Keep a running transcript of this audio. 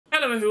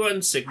Hello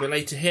everyone, Sigma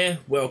Later here.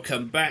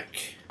 Welcome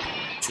back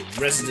to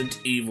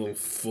Resident Evil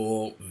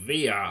 4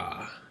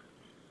 VR.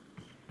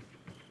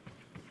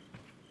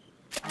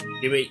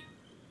 Gimme.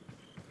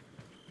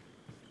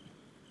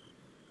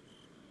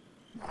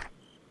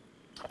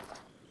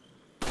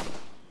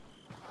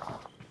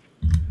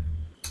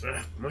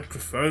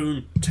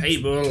 Microphone,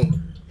 table.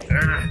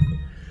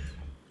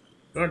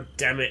 God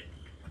damn it.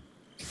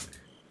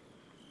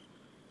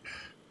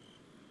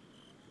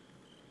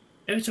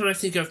 Every time I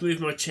think I've moved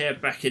my chair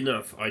back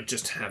enough, I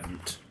just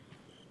haven't.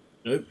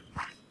 Nope.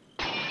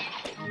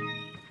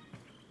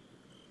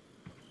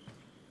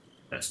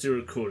 That's still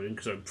recording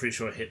because I'm pretty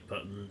sure I hit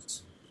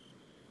buttons.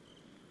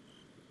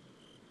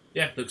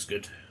 Yeah, looks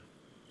good.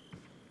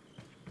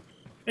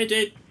 Hey,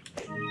 dude.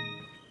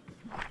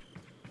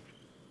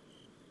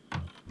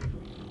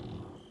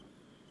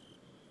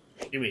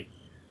 Gimme.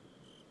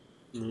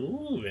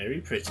 Ooh, very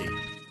pretty.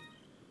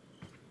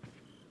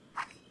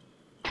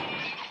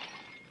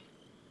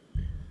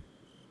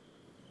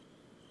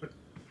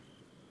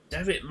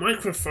 Damn it,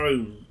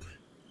 microphone!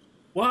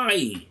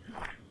 Why?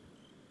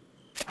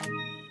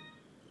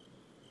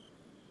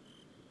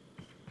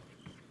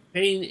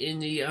 Pain in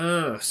the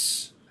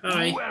ass.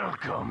 Hi.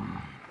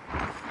 Welcome.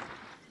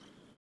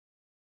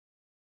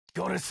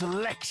 Got a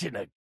selection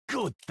of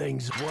good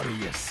things. What are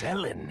you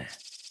selling?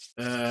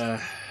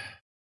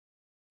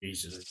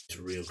 Jesus, I need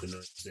to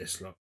reorganise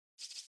this lot.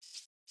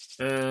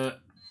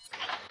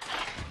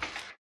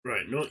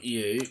 Right, not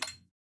you.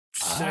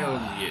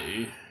 Sell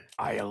you.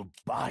 I'll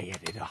buy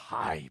it at a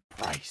high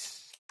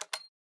price.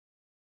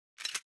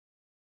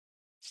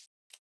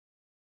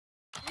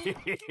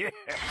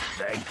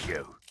 Thank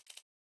you.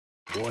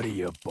 What are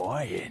you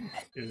buying?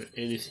 Is there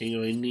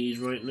anything I need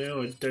right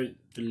now? I don't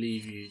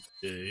believe you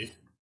do.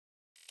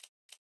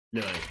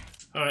 No.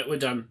 Alright, we're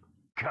done.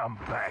 Come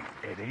back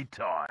any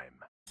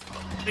time.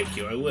 Thank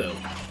you, I will.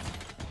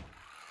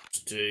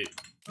 Let's do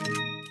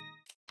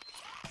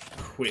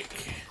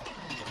quick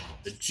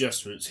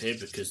adjustments here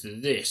because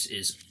this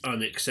is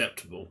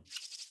unacceptable.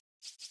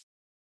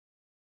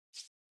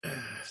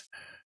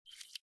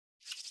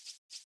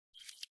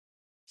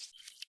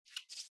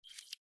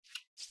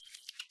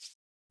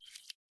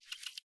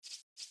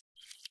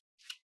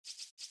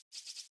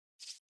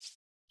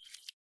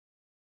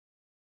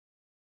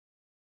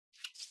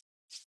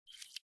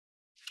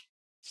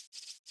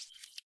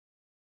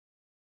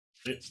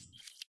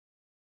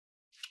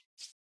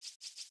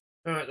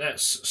 Alright,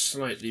 that's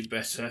slightly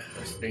better,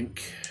 I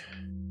think.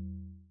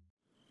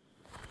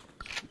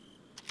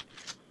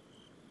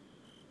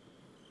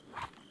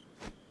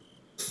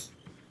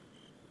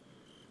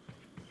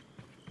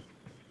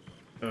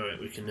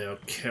 Alright, we can now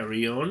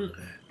carry on.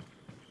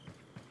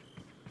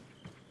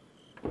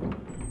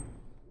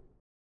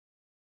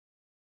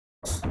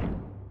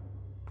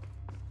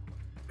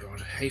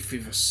 God, hay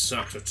fever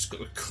sucks. I've just got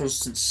the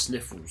constant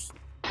sniffles.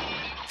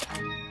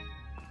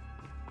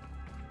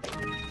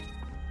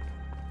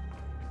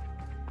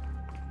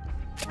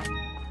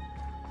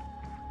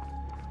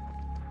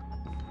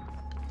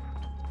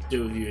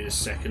 Deal with you in a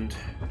second.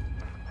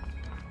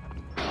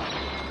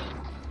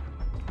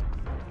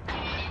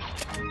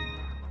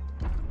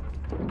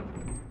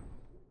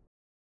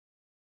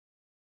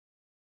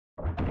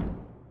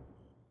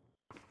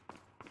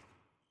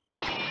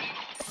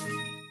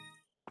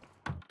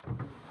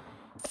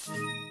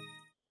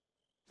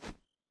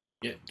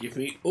 Yeah, give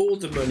me all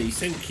the money,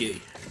 thank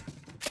you.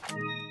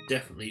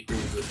 Definitely all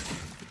the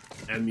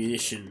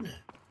ammunition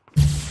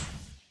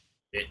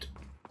bit.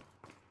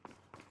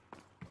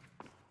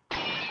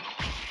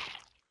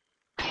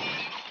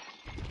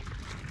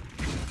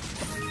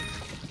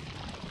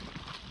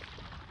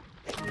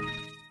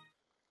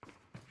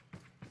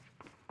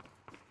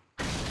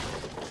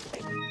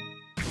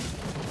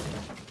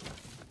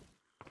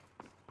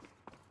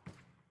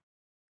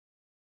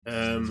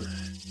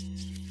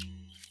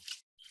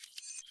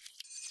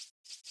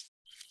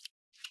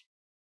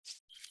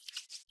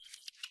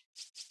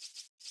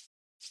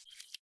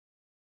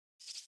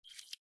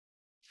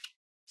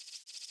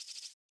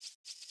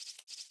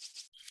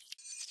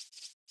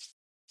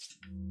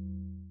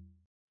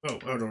 Oh,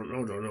 hold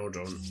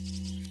on.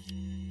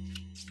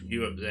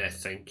 You up there,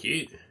 thank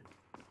you.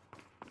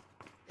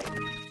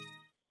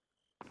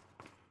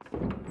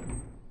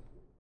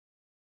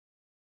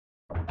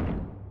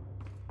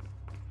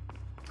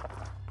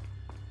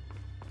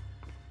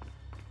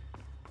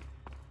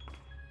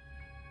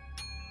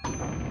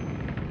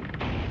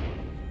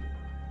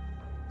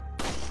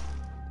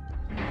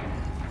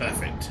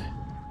 Perfect.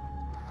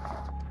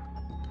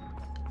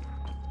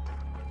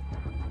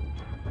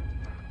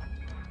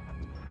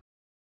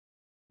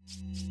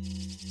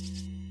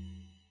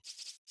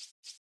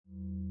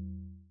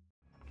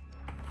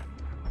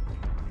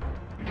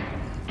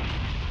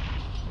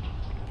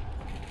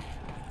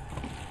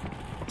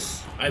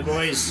 Hi,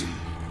 boys.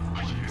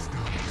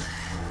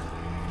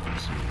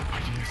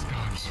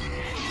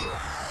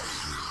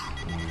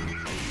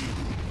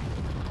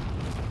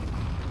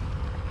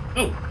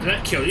 Oh, did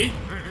that kill you?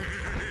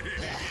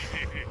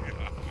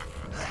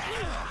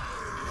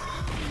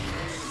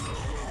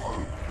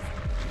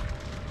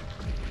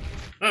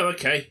 Oh,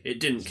 okay. It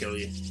didn't kill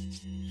you.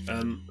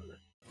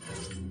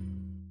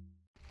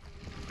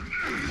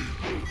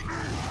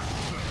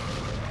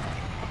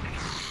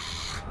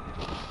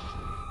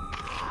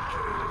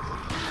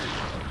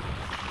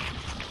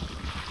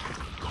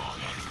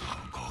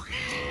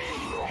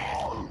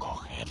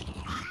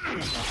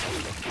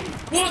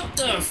 What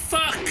the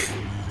fuck?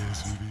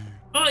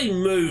 I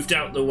moved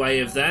out the way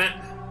of that.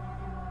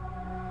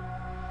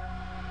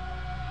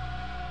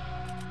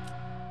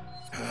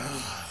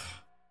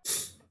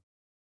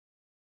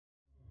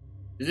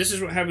 This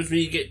is what happens when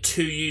you get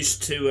too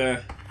used to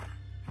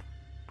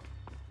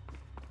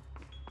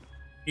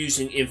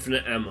using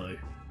infinite ammo.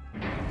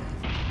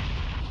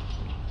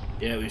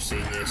 Yeah, we've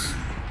seen this.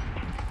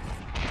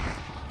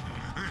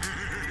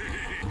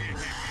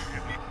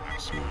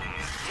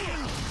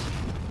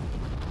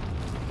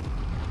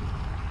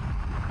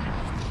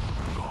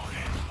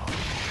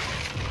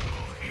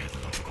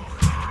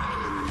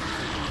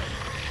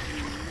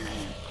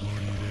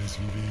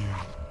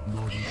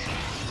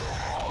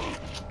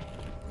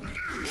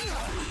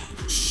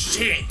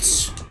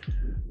 Shit!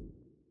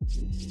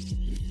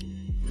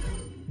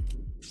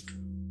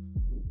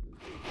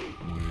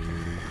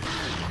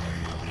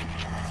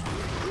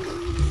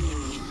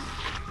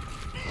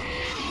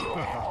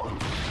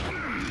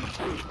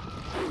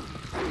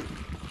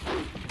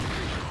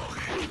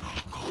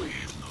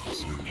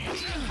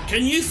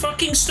 Can you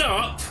fucking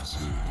stop?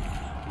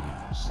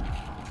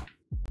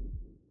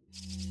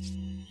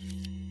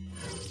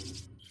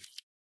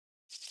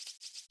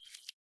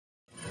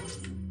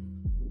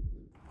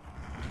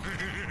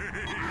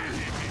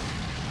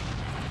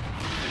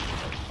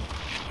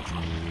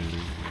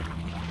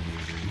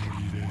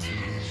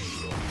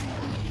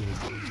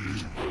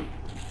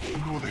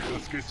 No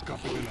dejas que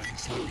escape de la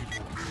isla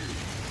vivo.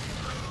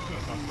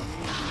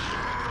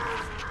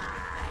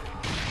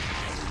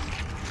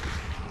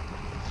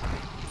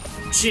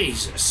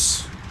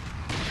 Jesus.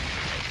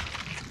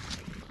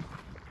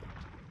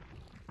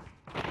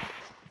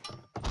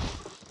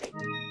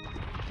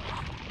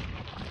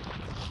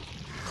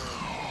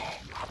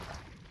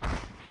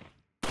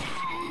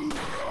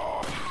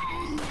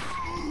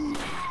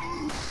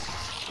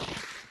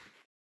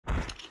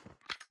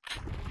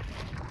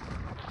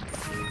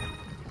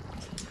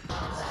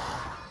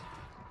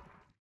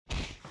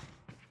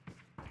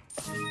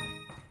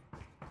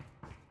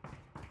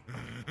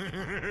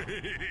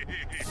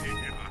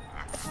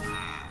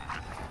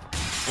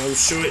 I'm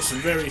sure it's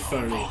very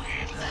funny.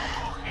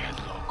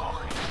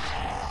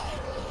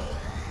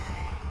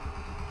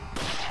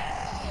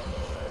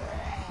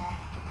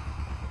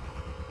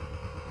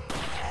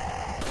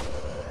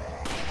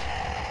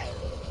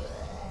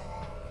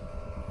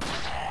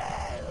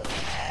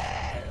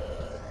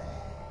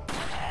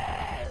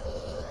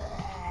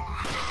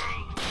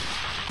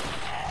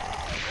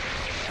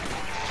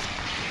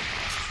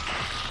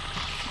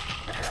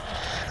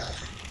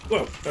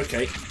 Well,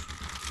 okay.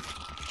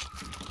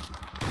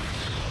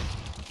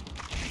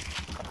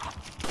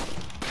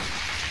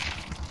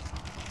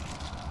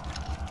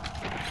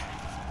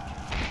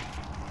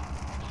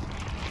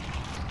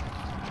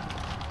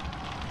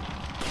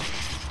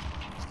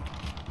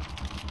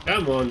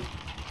 Come on.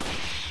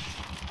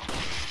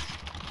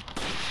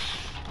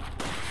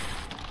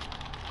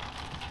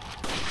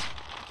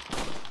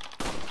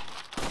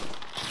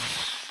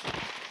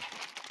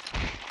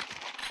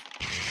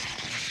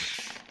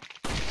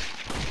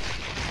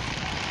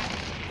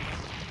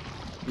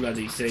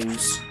 Bloody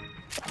things.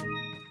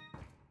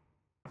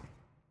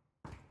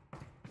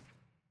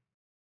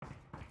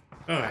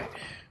 Alright.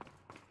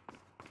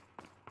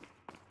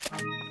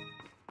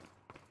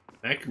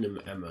 Magnum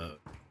ammo.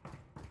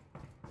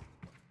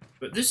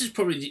 But this is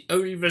probably the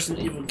only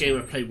Resident Evil game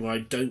I've played where I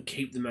don't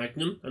keep the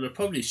Magnum, and I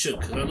probably should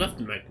because I love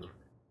the Magnum.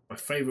 My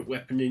favourite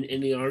weapon in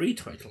any RE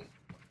title.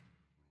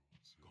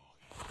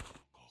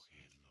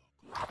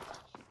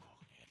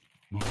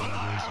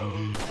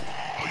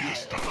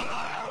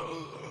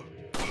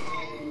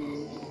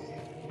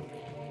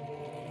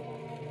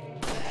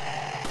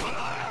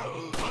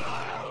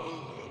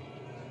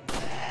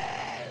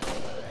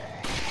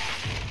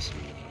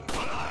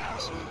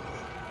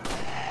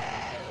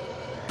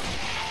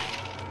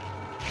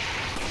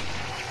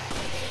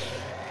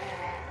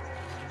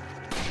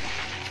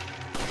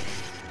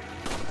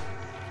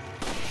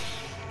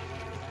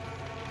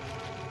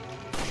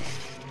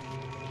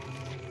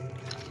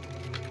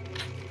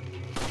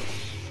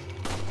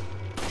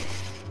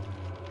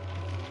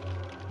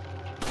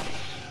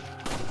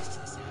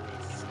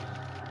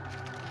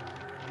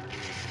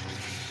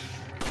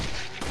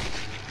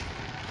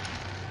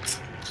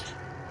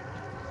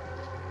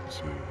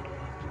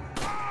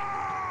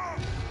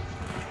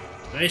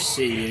 I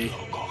see you.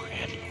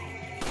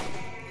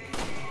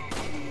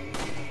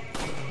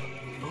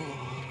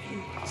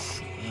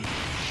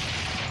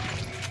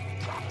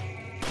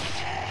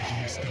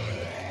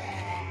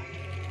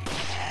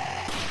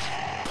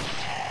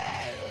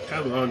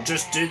 Come on,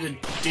 just do the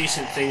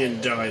decent thing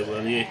and die,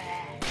 will you?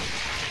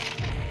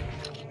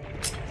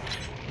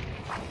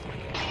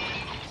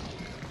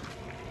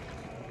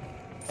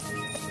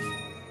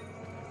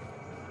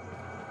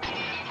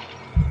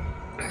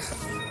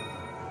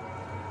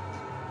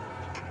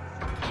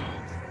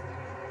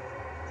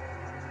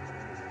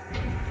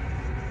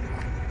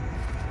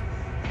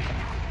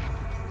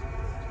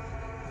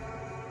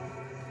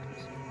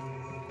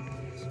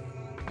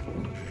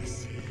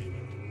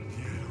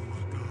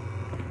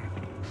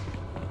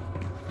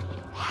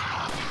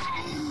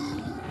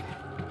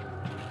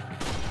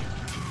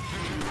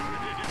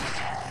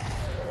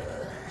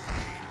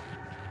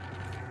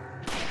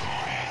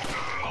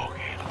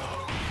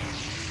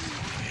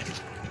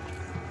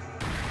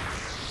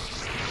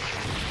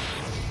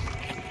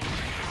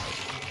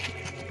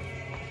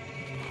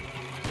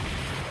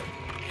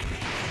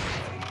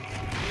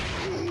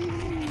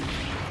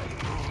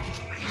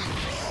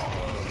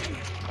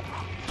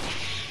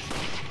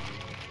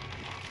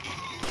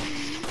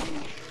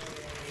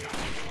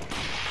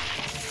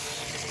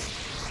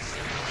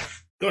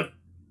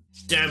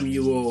 Damn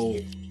you all.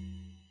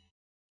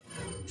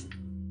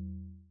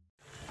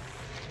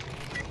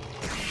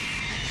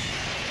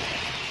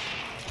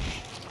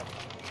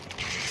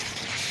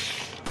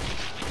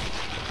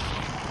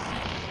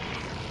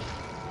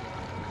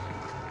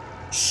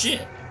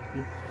 Shit.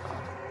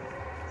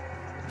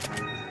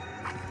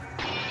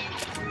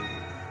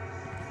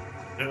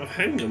 Out of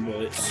handgun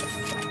bullets.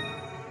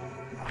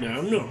 No,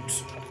 I'm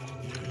not.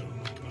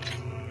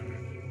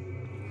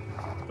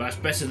 But that's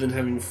better than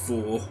having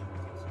 4.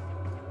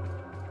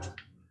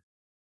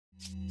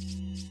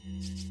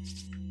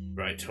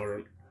 Right, hold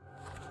on.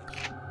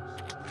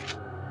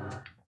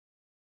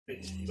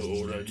 Got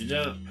all loaded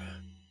up.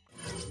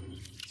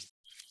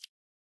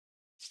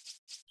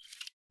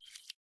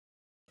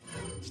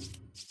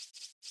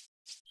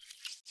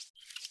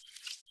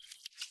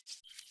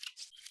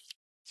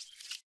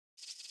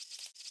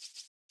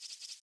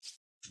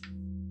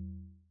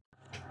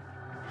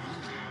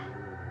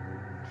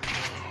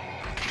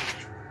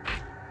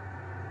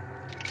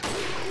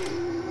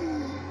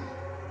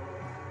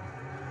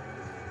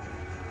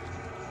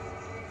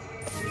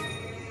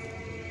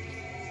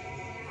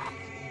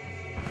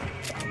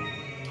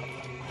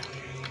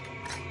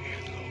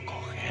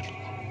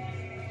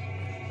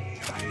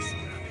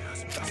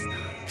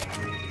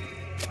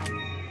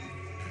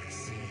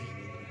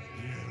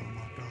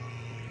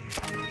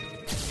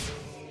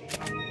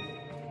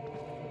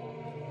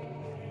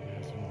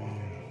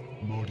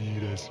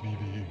 Morir es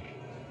vivir.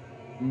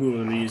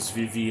 Morir es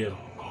vivir.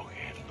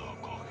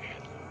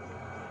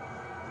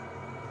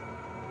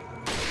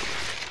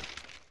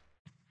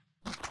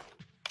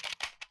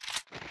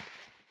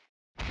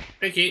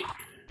 Okay.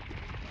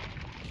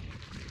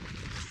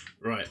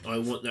 Right, I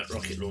want that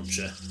rocket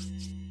launcher.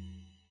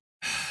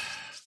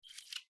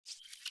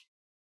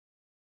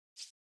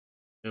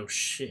 Oh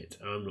shit,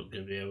 I'm not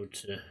going to be able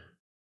to...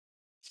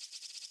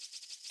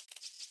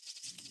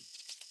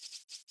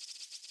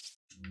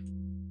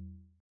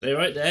 Stay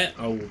right there,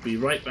 I will be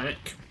right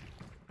back.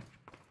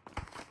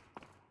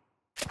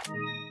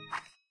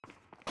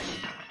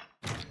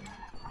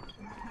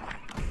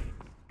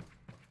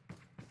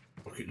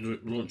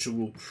 Rocket launcher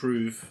will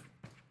prove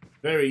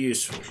very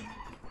useful.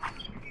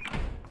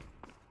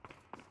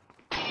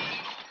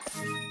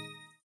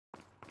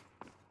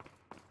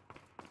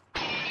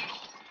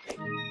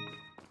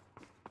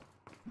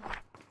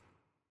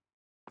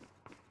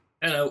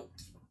 Hello.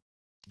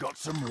 Got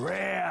some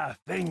rare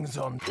things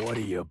on. What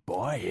are you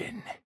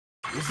buying?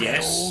 Is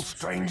Yes. that all,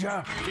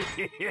 stranger?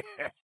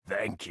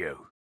 Thank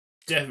you.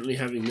 Definitely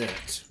having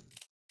that.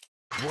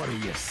 What are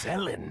you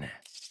selling?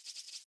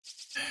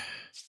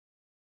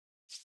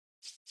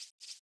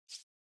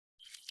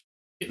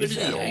 Get rid Is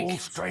of that the all, egg.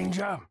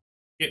 stranger?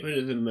 Get rid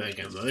of the mag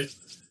ammo.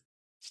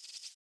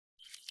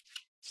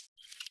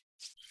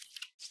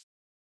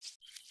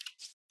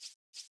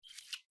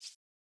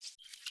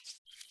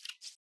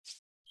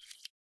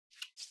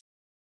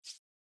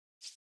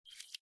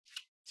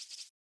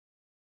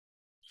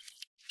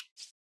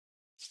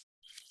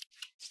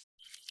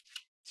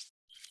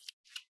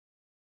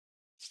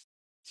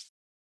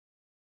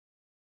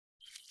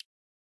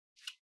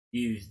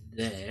 Use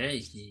there,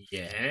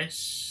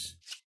 yes.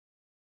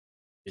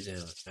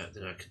 Without that,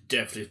 then I could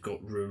definitely have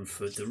got room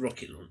for the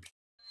rocket launcher.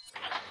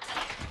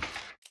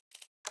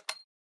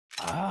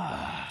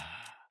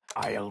 Ah,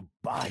 I'll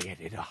buy it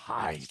at a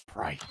high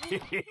price.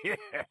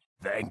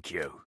 Thank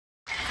you.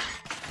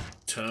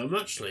 How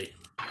muchly?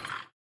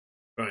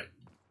 Right.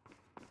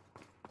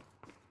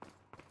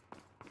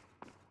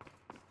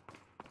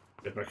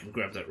 Go back and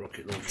grab that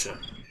rocket launcher.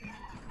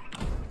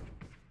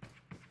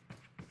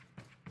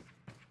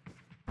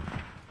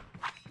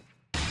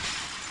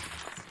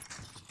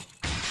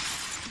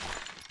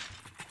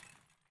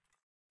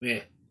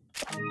 Yeah.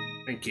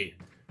 Thank you.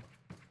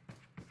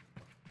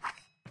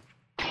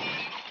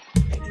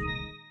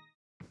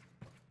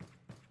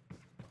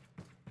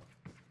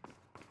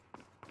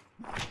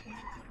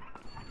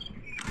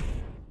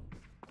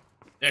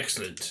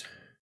 Excellent.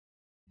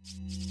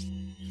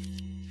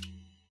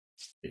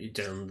 Get you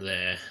down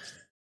there.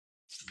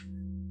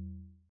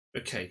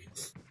 Okay.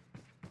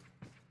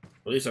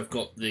 Well, at least I've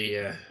got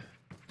the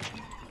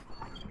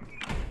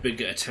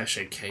bigger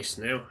attaché case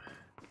now.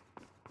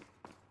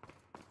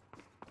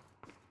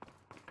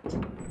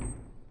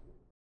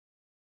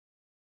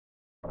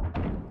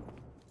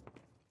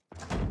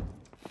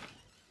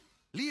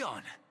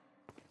 Leon!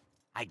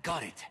 I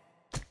got it.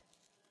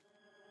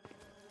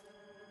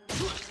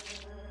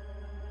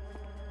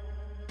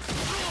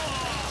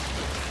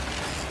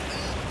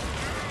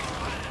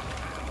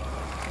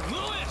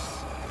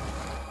 Louis!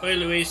 Hi,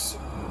 Luis.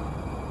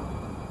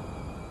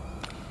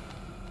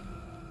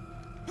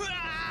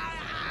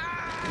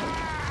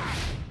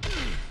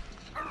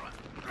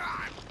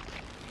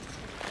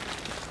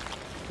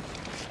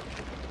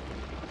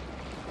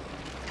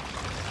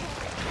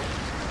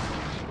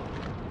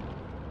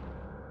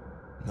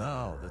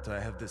 Now that I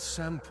have the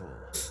sample,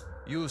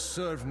 you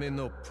serve me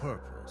no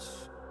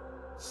purpose.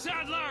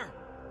 Sadler!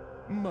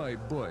 My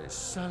boy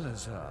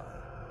Salazar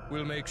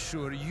will make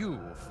sure you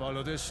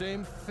follow the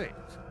same fate.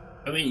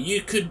 I mean,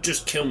 you could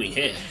just kill me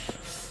here.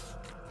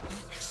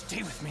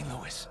 Stay with me,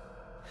 Louis.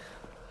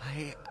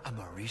 I am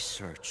a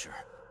researcher,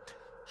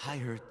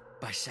 hired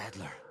by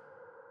Sadler.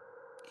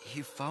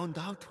 He found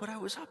out what I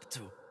was up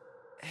to.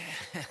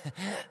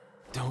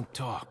 Don't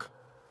talk.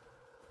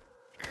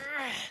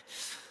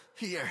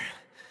 Here.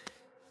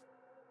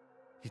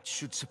 It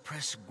should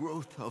suppress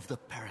growth of the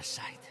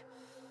parasite.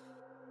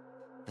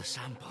 The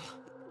sample.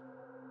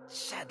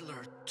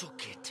 Sadler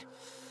took it.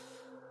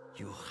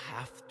 You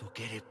have to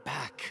get it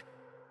back.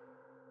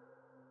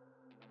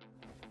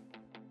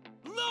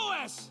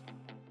 Louis!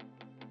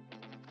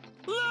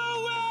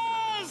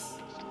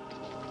 Louis!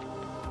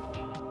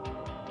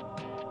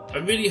 I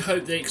really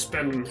hope they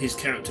expand on his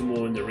character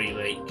more in the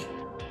remake.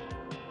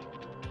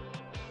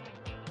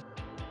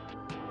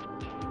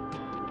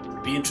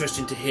 It'd be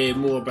interesting to hear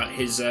more about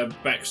his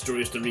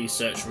backstory as the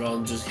research rather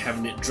than just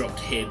having it dropped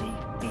here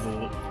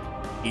before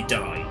he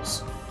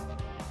dies.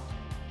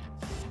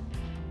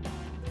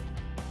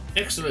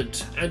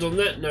 Excellent, and on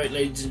that note,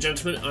 ladies and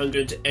gentlemen, I'm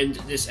going to end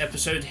this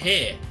episode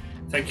here.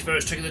 Thank you very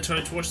much for taking the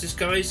time to watch this,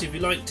 guys. If you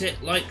liked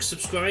it, like,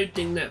 subscribe,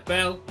 ding that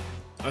bell.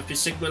 I've been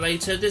Sigma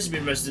Later, this has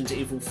been Resident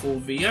Evil 4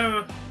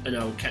 VR, and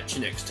I will catch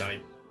you next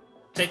time.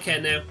 Take care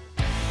now.